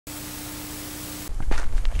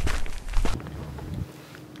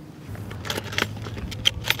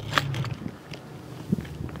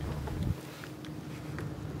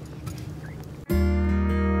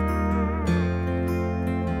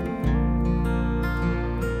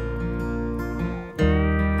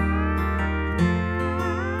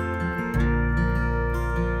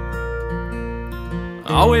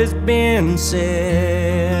always been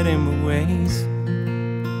set in my ways.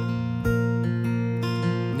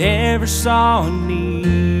 Never saw a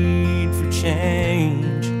need for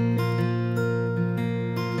change.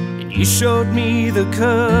 And you showed me the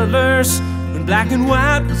colors when black and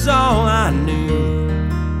white was all I knew.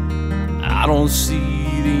 I don't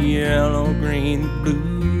see the yellow, green, the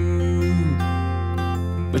blue,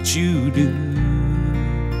 but you do.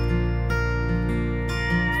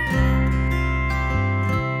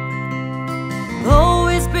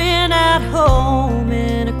 Always been at home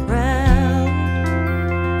in a crowd,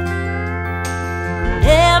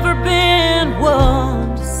 never been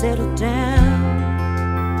one to settle down.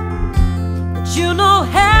 But you know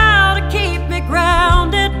how to keep me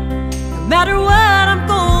grounded, no matter what I'm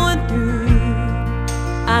going through.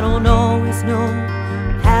 I don't always know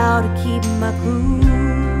how to keep my cool,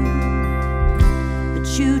 but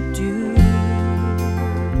you do.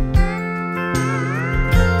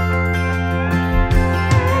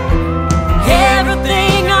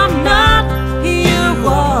 Everything I'm not, you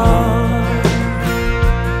are.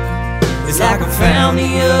 It's like I found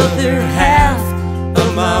the other half of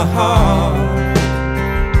my heart.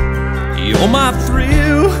 You're my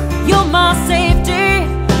thrill, You're my safety,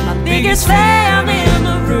 my biggest fan in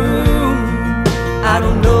the room. I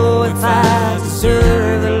don't know if I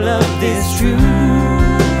deserve a love this true,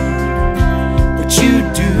 but you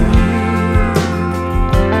do.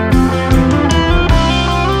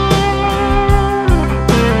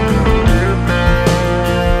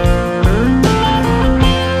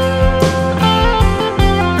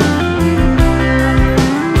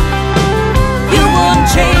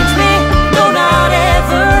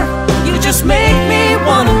 make me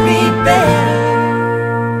wanna be better.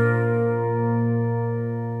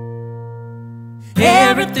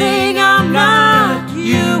 Everything I'm not,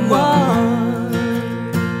 you are.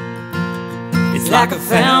 It's like I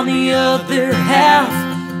found the other half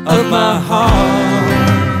of my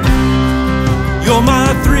heart. You're my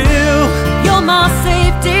thrill, you're my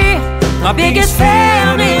safety, my biggest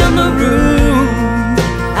fan in the room.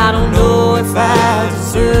 I don't know if I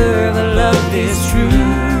deserve a love this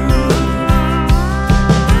true.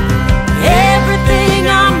 Everything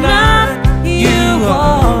I'm not, you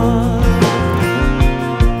are.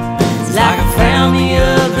 It's like I found the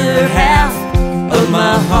other half of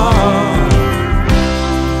my heart.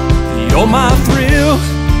 You're my thrill,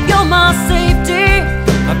 you're my safety,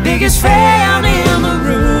 my biggest fan in the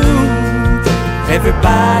room.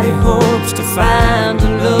 Everybody hopes to find a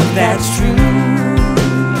love that's true.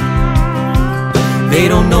 They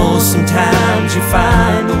don't know sometimes you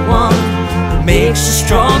find the one that makes you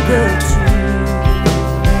stronger too.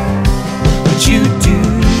 But you do.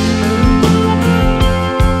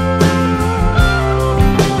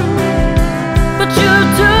 But you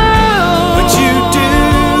do. But you do,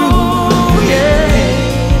 yeah.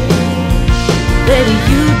 Baby,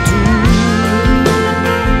 you do.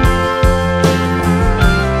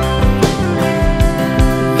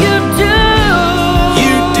 You do.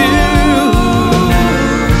 You do.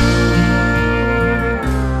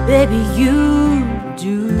 Baby, you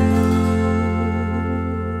do.